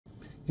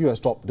U.S.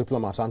 top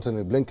diplomat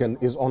Antony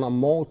Blinken is on a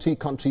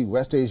multi-country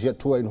West Asia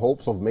tour in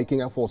hopes of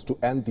making efforts to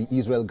end the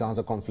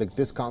Israel-Gaza conflict.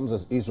 This comes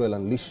as Israel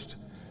unleashed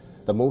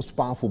the most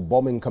powerful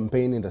bombing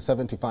campaign in the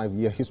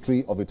 75-year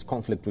history of its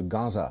conflict with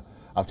Gaza.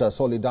 After a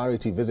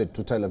solidarity visit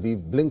to Tel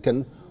Aviv,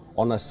 Blinken,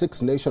 on a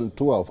six-nation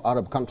tour of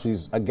Arab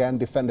countries, again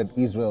defended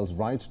Israel's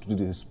right to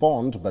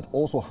respond, but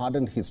also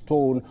hardened his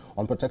tone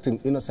on protecting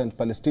innocent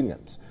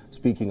Palestinians.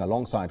 Speaking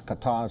alongside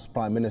Qatar's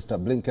Prime Minister,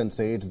 Blinken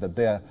said that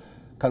there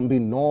can be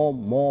no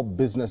more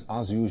business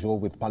as usual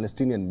with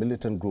Palestinian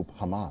militant group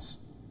Hamas.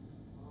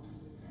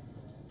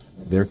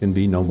 There can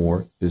be no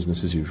more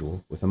business as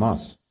usual with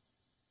Hamas.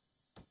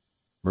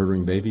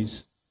 Murdering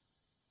babies,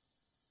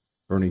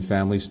 burning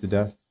families to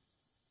death,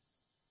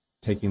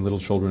 taking little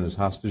children as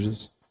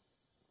hostages.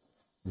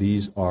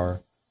 These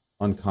are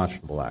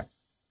unconscionable acts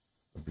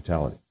of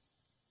brutality.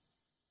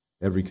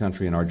 Every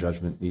country in our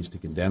judgment needs to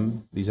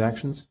condemn these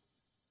actions,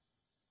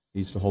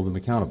 needs to hold them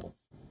accountable.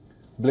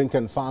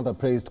 Blinken further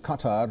praised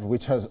Qatar,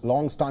 which has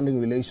long-standing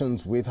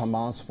relations with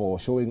Hamas, for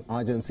showing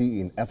urgency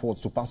in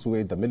efforts to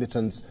persuade the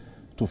militants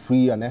to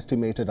free an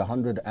estimated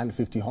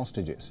 150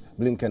 hostages.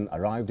 Blinken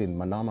arrived in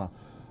Manama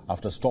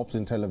after stops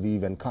in Tel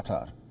Aviv and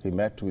Qatar. He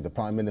met with the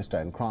Prime Minister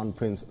and Crown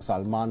Prince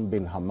Salman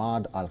bin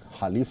Hamad Al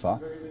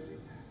Khalifa.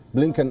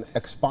 Blinken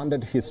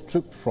expanded his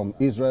trip from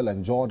Israel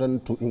and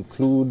Jordan to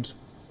include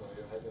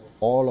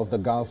all of the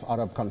Gulf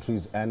Arab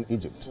countries and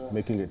Egypt,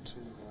 making it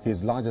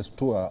his largest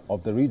tour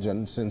of the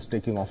region since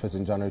taking office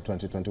in January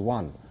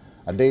 2021.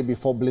 A day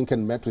before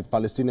Blinken met with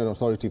Palestinian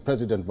Authority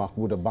President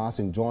Mahmoud Abbas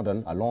in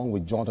Jordan, along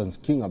with Jordan's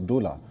King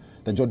Abdullah.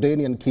 The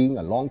Jordanian king,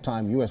 a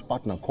longtime U.S.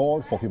 partner,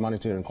 called for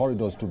humanitarian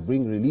corridors to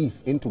bring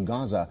relief into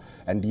Gaza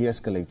and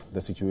de-escalate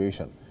the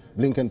situation.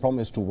 Blinken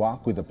promised to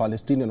work with the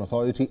Palestinian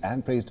Authority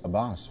and praised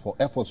Abbas for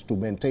efforts to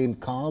maintain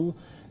calm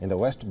in the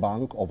West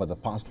Bank over the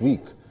past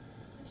week.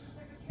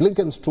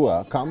 Blinken's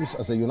tour comes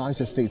as the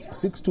United States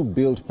seeks to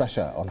build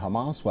pressure on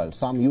Hamas, while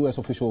some U.S.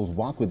 officials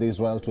work with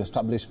Israel to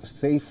establish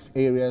safe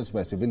areas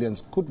where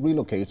civilians could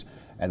relocate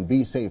and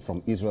be safe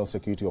from Israel's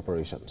security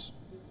operations.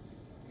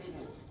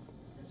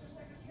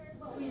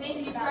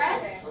 Thank you,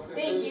 press.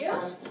 Thank you.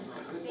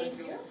 Thank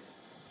you.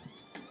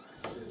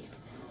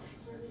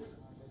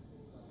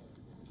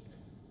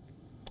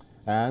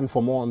 And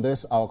for more on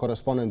this, our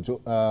correspondent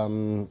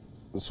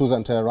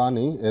Susan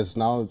Teherani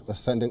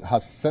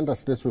has sent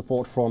us this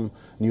report from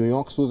New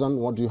York. Susan,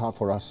 what do you have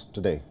for us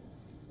today?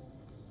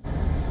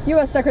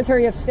 U.S.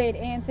 Secretary of State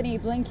Antony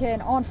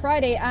Blinken on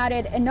Friday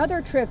added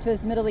another trip to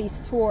his Middle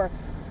East tour,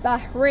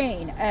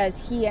 Bahrain,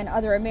 as he and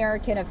other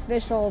American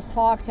officials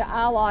talked to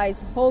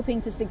allies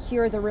hoping to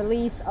secure the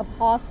release of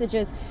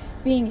hostages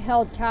being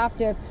held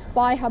captive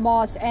by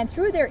Hamas, and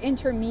through their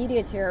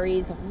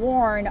intermediaries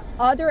warn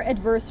other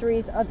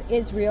adversaries of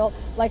Israel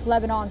like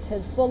Lebanon's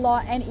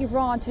Hezbollah and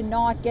Iran to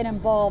not get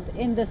involved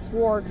in this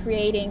war,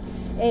 creating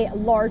a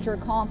larger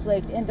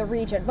conflict in the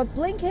region. But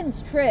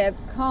Blinken's trip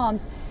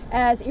comes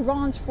as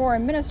Iran's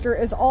foreign minister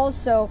is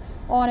also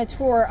on a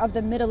tour of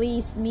the Middle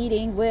East,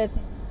 meeting with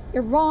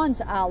Iran's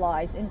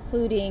allies,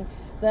 including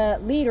the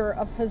leader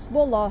of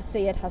Hezbollah,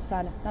 Sayyid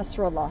Hassan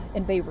Nasrallah,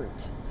 in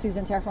Beirut.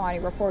 Susan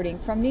Teherani reporting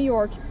from New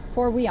York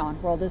for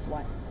WION World is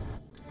One.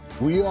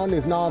 WION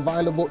is now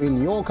available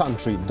in your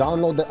country.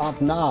 Download the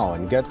app now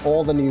and get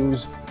all the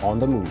news on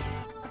the move.